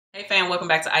Hey fam, welcome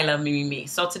back to I Love Me, Me, Me.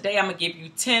 So today I'm going to give you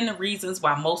 10 reasons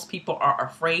why most people are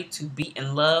afraid to be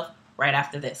in love right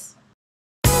after this.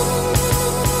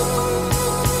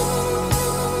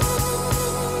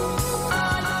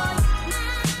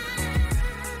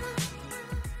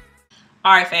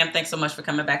 Alright fam, thanks so much for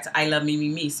coming back to I Love Me, Me,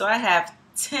 Me. So I have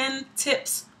 10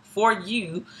 tips for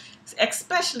you,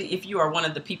 especially if you are one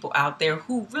of the people out there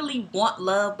who really want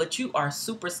love, but you are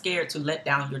super scared to let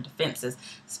down your defenses.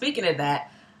 Speaking of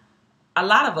that, a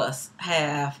lot of us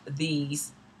have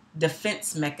these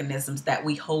defense mechanisms that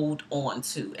we hold on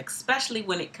to, especially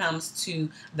when it comes to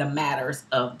the matters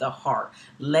of the heart,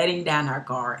 letting down our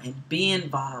guard and being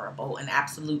vulnerable and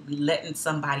absolutely letting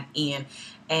somebody in.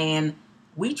 And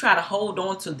we try to hold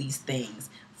on to these things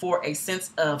for a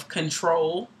sense of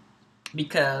control,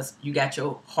 because you got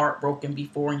your heart broken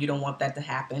before and you don't want that to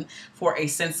happen, for a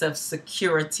sense of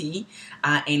security.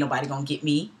 Ain't nobody gonna get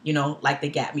me, like they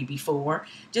got me before.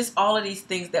 Just all of these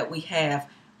things that we have,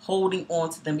 holding on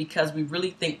to them because we really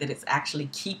think that it's actually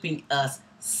keeping us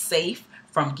safe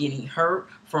from getting hurt,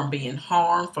 from being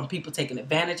harmed, from people taking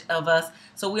advantage of us.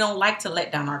 So we don't like to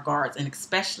let down our guards, and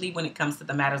especially when it comes to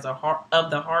the matters of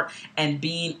the heart and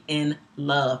being in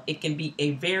love. It can be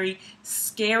a very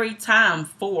scary time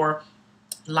for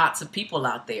lots of people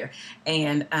out there.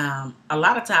 And a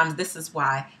lot of times this is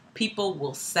why people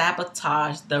will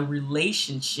sabotage the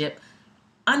relationship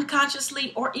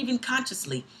unconsciously or even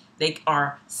consciously. They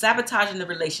are sabotaging the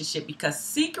relationship because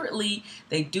secretly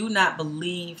they do not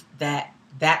believe that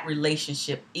that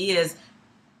relationship is,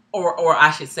 or I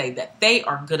should say that they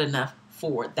are good enough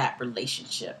for that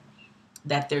relationship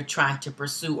that they're trying to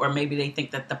pursue. Or maybe they think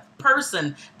that the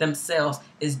person themselves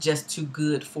is just too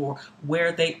good for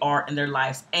where they are in their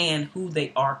lives and who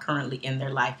they are currently in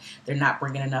their life. They're not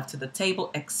bringing enough to the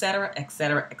table, etc.,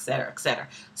 etc., etc., etc.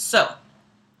 So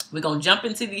we're going to jump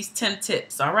into these 10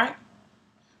 tips, all right?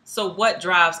 So what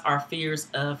drives our fears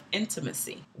of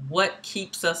intimacy? What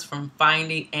keeps us from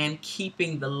finding and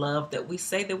keeping the love that we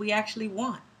say that we actually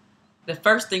want? The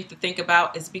first thing to think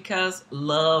about is because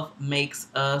love makes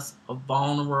us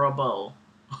vulnerable.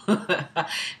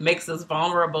 Makes us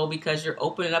vulnerable because you're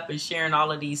opening up and sharing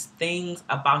all of these things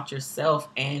about yourself,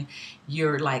 and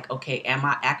you're like, okay, am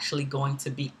I actually going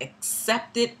to be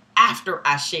accepted after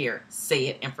I share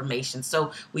said information?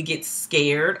 So we get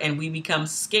scared and we become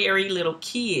scary little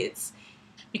kids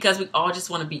because we all just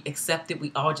want to be accepted.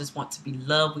 We all just want to be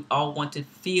loved. We all want to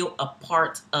feel a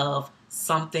part of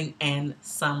something and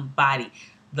somebody,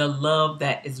 the love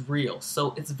that is real.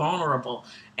 So it's vulnerable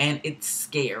and it's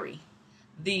scary.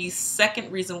 The second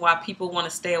reason why people want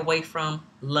to stay away from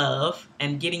love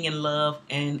and getting in love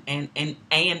and in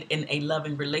a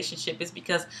loving relationship is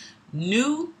because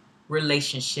new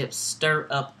relationships stir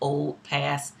up old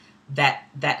past that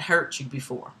hurt you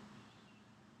before.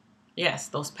 Yes,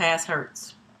 those past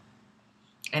hurts.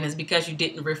 And it's because you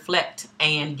didn't reflect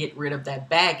and get rid of that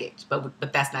baggage.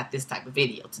 But that's not this type of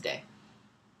video today.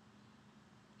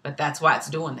 But that's why it's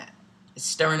doing that. It's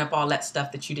stirring up all that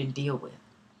stuff that you didn't deal with.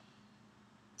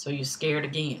 So you're scared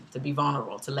again to be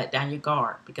vulnerable, to let down your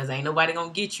guard, because ain't nobody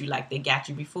gonna get you like they got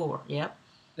you before. Yep.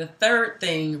 The third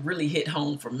thing really hit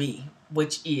home for me,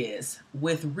 which is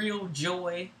with real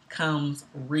joy comes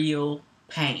real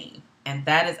pain. And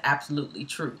that is absolutely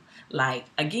true. Like,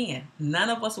 again, none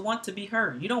of us want to be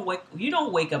hurt. You don't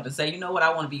wake up and say, you know what,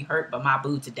 I want to be hurt by my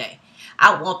boo today.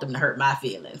 I want them to hurt my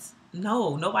feelings.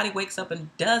 No, nobody wakes up and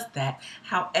does that.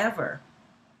 However,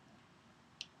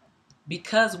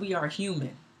 because we are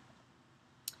human,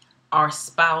 our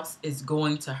spouse is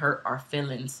going to hurt our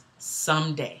feelings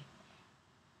someday.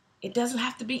 It doesn't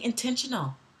have to be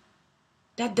intentional.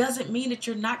 That doesn't mean that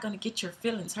you're not going to get your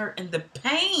feelings hurt. And the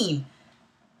pain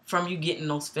from you getting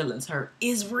those feelings hurt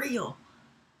is real.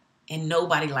 And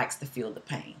nobody likes to feel the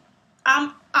pain.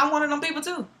 I'm one of them people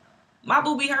too. My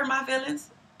boo be hurt my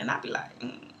feelings. And I be like,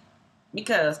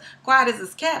 because quiet as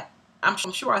it's kept. I'm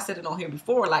sure I said it on here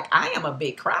before. Like, I am a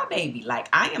big crybaby. Like,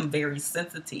 I am very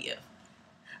sensitive.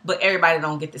 But everybody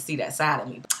don't get to see that side of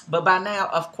me. But by now,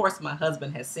 of course, my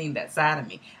husband has seen that side of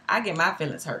me. I get my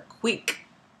feelings hurt quick.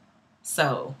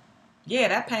 So, yeah,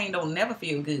 that pain don't never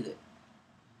feel good.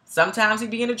 Sometimes he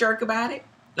being a jerk about it.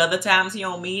 Other times he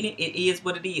don't mean it. It is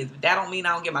what it is. But that don't mean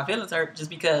I don't get my feelings hurt just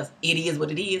because it is what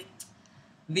it is.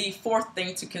 The fourth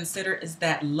thing to consider is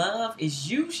that love is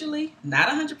usually, not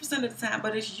 100% of the time,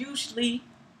 but it's usually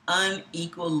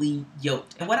unequally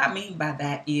yoked. And what I mean by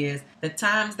that is the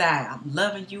times that I'm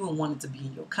loving you and wanting to be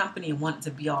in your company and wanting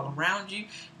to be all around you,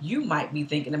 you might be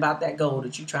thinking about that goal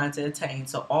that you're trying to attain.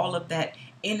 So all of that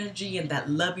energy and that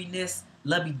lovey-dovey-ness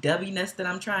that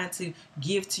I'm trying to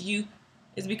give to you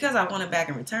is because I want it back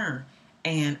in return.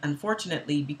 And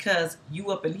unfortunately, because you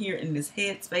up in here in this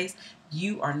headspace,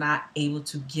 you are not able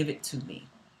to give it to me.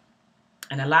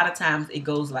 And a lot of times it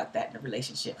goes like that in a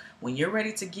relationship. When you're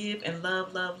ready to give and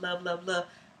love, love, love, love, love,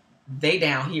 they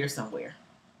down here somewhere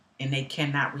and they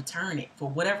cannot return it for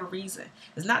whatever reason.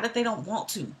 It's not that they don't want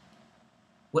to.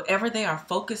 Whatever they are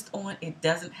focused on, it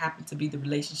doesn't happen to be the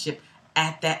relationship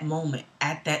at that moment,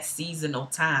 at that seasonal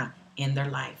time in their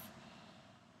life.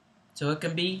 So it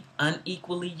can be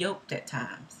unequally yoked at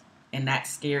times. And that's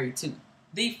scary too.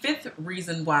 The fifth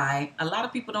reason why a lot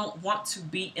of people don't want to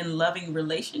be in loving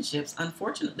relationships,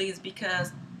 unfortunately, is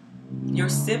because your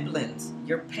siblings,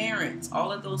 your parents,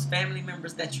 all of those family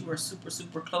members that you are super,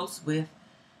 super close with,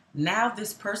 now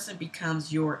this person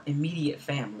becomes your immediate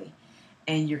family.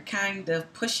 And you're kind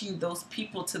of pushing those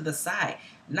people to the side.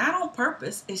 Not on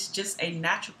purpose, it's just a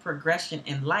natural progression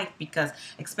in life, because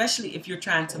especially if you're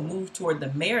trying to move toward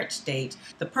the marriage stage,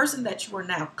 the person that you are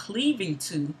now cleaving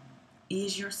to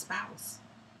is your spouse.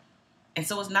 And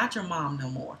so it's not your mom no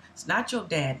more. It's not your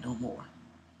dad no more.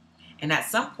 And at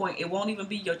some point, it won't even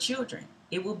be your children.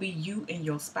 It will be you and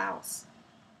your spouse.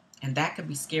 And that can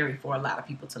be scary for a lot of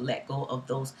people, to let go of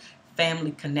those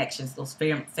family connections, those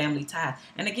family ties.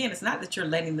 And again, it's not that you're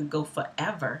letting them go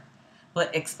forever,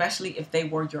 but especially if they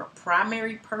were your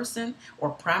primary person or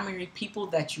primary people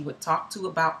that you would talk to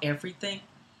about everything.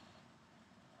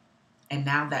 And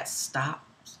now that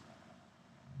stops.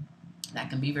 That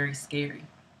can be very scary.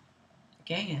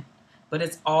 Again, but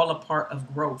it's all a part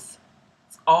of growth.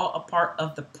 It's all a part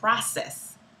of the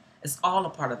process. It's all a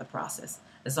part of the process.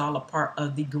 It's all a part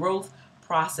of the growth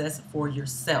process for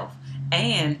yourself.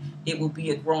 And it will be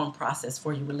a growing process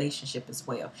for your relationship as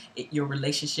well. Your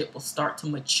relationship will start to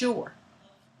mature.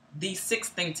 The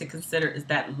sixth thing to consider is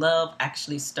that love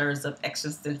actually stirs up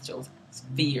existential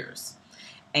fears.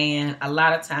 And a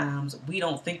lot of times we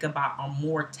don't think about our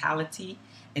mortality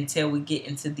until we get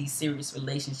into these serious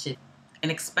relationships.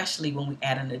 And especially when we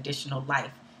add an additional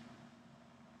life,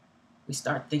 we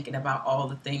start thinking about all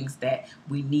the things that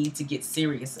we need to get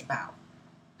serious about.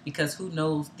 Because who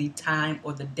knows the time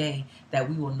or the day that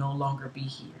we will no longer be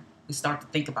here. We start to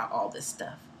think about all this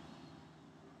stuff.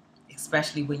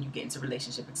 Especially when you get into a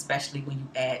relationship, especially when you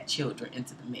add children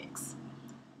into the mix.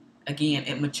 Again,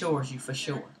 it matures you for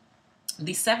sure.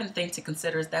 The seventh thing to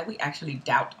consider is that we actually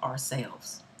doubt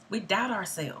ourselves. We doubt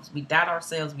ourselves. We doubt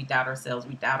ourselves. We doubt ourselves.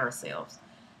 We doubt ourselves.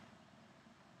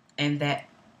 And that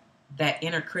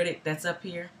inner critic that's up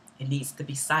here, it needs to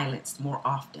be silenced more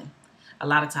often. A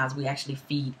lot of times we actually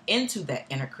feed into that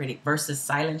inner critic versus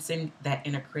silencing that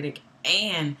inner critic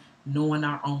and knowing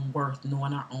our own worth,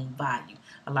 knowing our own value.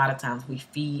 A lot of times we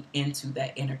feed into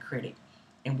that inner critic.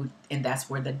 And that's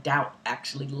where the doubt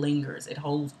actually lingers. It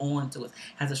holds on to us,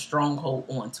 has a stronghold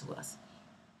on to us.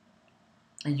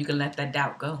 And you can let that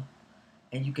doubt go.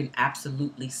 And you can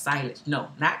absolutely silence. No,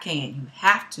 not can. You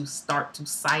have to start to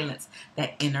silence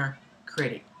that inner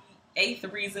critic. Eighth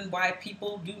reason why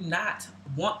people do not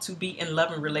want to be in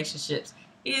loving relationships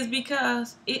is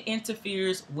because it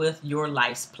interferes with your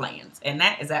life's plans. And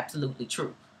that is absolutely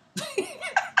true.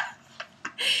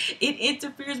 It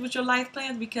interferes with your life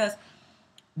plans because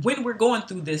when we're going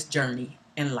through this journey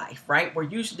in life, right, we're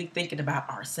usually thinking about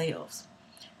ourselves.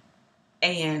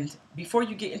 And before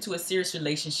you get into a serious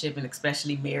relationship, and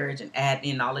especially marriage, and add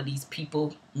in all of these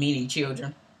people, meaning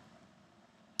children,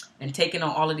 and taking on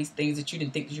all of these things that you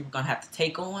didn't think that you were going to have to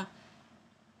take on,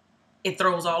 it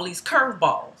throws all these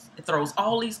curveballs. It throws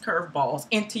all these curveballs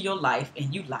into your life,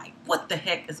 and you like, what the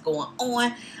heck is going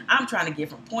on? I'm trying to get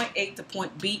from point A to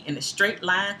point B in a straight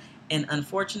line, and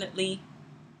unfortunately,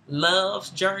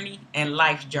 love's journey and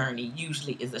life's journey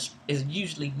usually is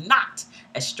usually not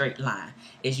a straight line.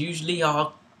 It's usually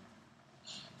all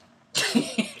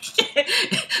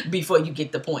before you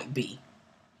get to point B.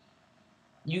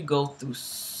 You go through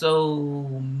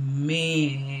so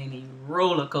many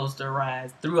roller coaster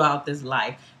rides throughout this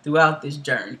life, throughout this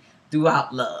journey,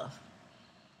 throughout love.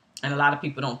 And a lot of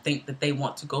people don't think that they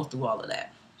want to go through all of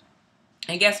that.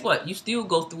 And guess what? You still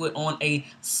go through it on a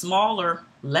smaller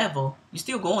level. You're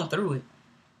still going through it.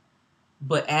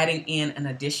 But adding in an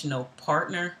additional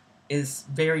partner is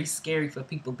very scary for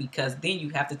people, because then you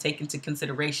have to take into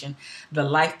consideration the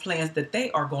life plans that they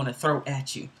are going to throw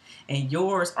at you. And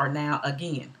yours are now,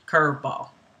 again, curveball,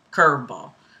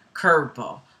 curveball,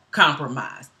 curveball,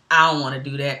 compromise. I don't want to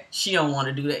do that. She don't want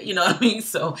to do that. You know what I mean?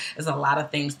 So there's a lot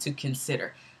of things to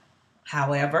consider.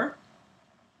 However,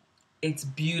 it's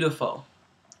beautiful.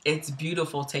 It's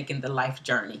beautiful taking the life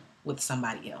journey with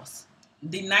somebody else.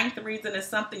 The ninth reason is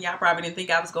something y'all probably didn't think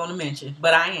I was going to mention,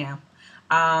 but I am.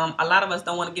 A lot of us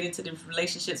don't want to get into the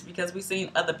relationships because we've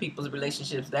seen other people's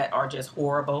relationships that are just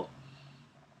horrible.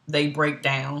 They break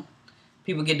down.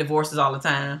 People get divorces all the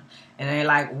time. And they're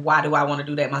like, why do I want to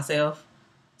do that myself?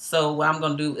 So what I'm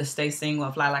going to do is stay single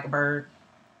and fly like a bird.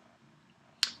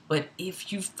 But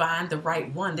if you find the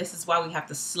right one, this is why we have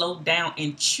to slow down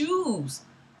and choose.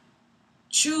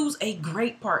 Choose a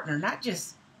great partner, not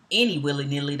just any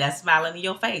willy-nilly that's smiling in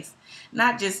your face.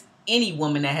 Not just any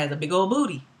woman that has a big old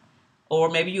booty. Or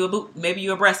maybe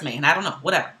you're a breast man. I don't know.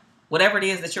 Whatever. Whatever it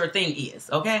is that your thing is,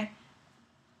 okay?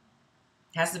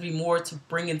 Has to be more to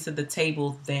bring into the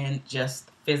table than just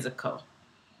physical.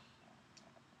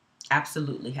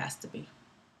 Absolutely has to be.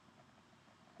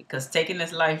 Because taking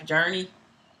this life journey,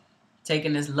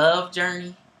 taking this love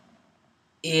journey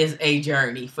is a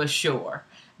journey for sure.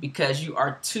 Because you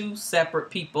are two separate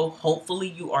people. Hopefully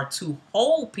you are two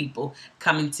whole people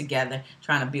coming together,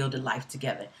 trying to build a life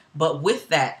together. But with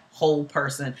that whole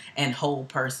person,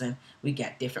 we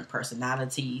got different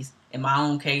personalities. In my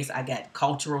own case, I got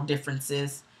cultural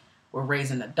differences. We're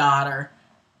raising a daughter.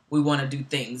 We want to do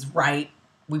things right.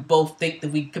 We both think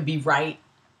that we could be right.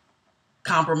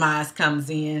 Compromise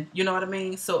comes in. You know what I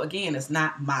mean? So again, it's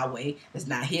not my way. It's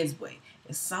not his way.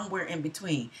 It's somewhere in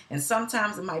between. And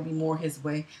sometimes it might be more his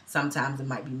way. Sometimes it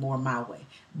might be more my way.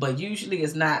 But usually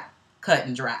it's not cut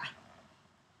and dry.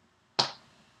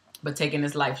 But taking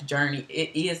this life's journey,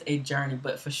 it is a journey.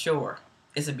 But for sure,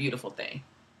 it's a beautiful thing.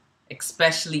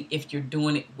 Especially if you're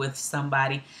doing it with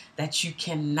somebody that you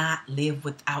cannot live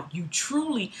without. You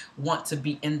truly want to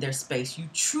be in their space. You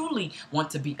truly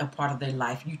want to be a part of their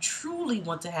life. You truly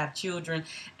want to have children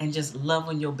and just love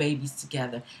on your babies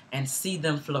together and see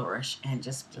them flourish and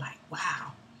just be like,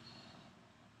 wow,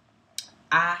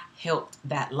 I helped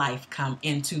that life come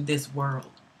into this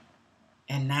world.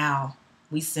 And now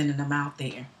we sending them out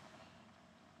there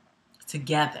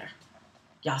together.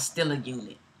 Y'all still a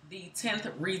unit. The 10th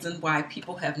reason why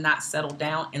people have not settled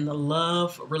down in the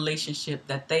love relationship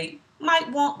that they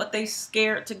might want, but they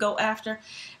scared to go after,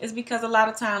 is because a lot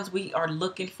of times we are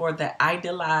looking for the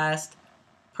idealized,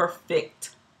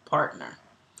 perfect partner.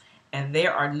 And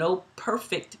there are no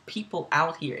perfect people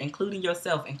out here, including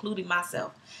yourself, including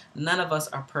myself. None of us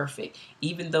are perfect,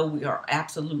 even though we are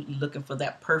absolutely looking for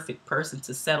that perfect person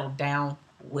to settle down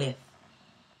with.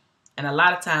 And a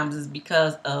lot of times it's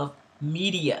because of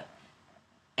media.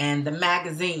 And the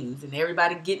magazines and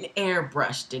everybody getting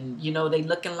airbrushed and, you know, they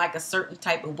looking like a certain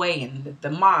type of way and the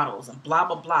models and blah,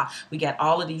 blah, blah. We got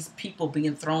all of these people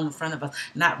being thrown in front of us,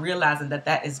 not realizing that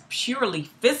that is purely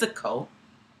physical.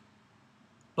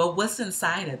 But what's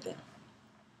inside of them?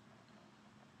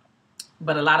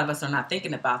 But a lot of us are not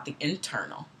thinking about the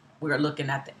internal. We're looking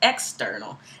at the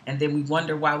external. And then we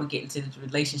wonder why we get into these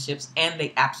relationships and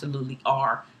they absolutely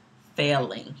are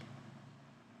failing.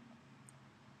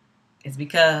 It's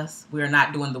because we're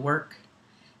not doing the work.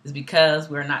 It's because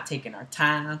we're not taking our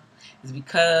time. It's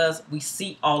because we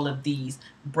see all of these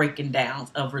breaking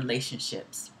downs of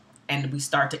relationships. And we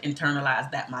start to internalize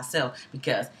that myself.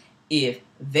 Because if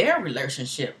their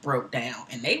relationship broke down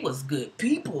and they was good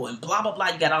people and blah, blah, blah,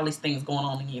 you got all these things going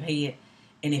on in your head.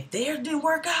 And if theirs didn't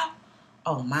work out,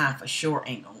 oh, mine for sure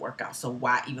ain't going to work out. So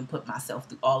why even put myself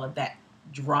through all of that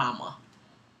drama?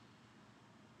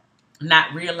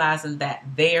 Not realizing that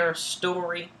their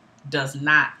story does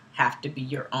not have to be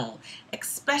your own.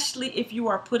 Especially if you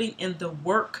are putting in the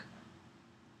work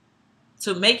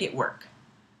to make it work.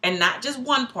 And not just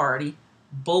one party,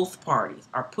 both parties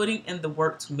are putting in the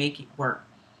work to make it work.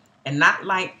 And not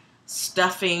like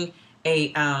stuffing a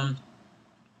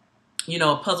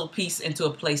puzzle piece into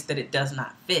a place that it does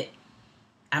not fit.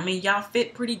 I mean, y'all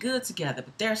fit pretty good together,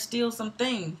 but there's still some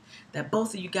things that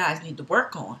both of you guys need to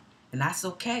work on. And that's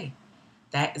okay.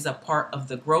 That is a part of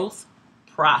the growth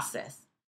process.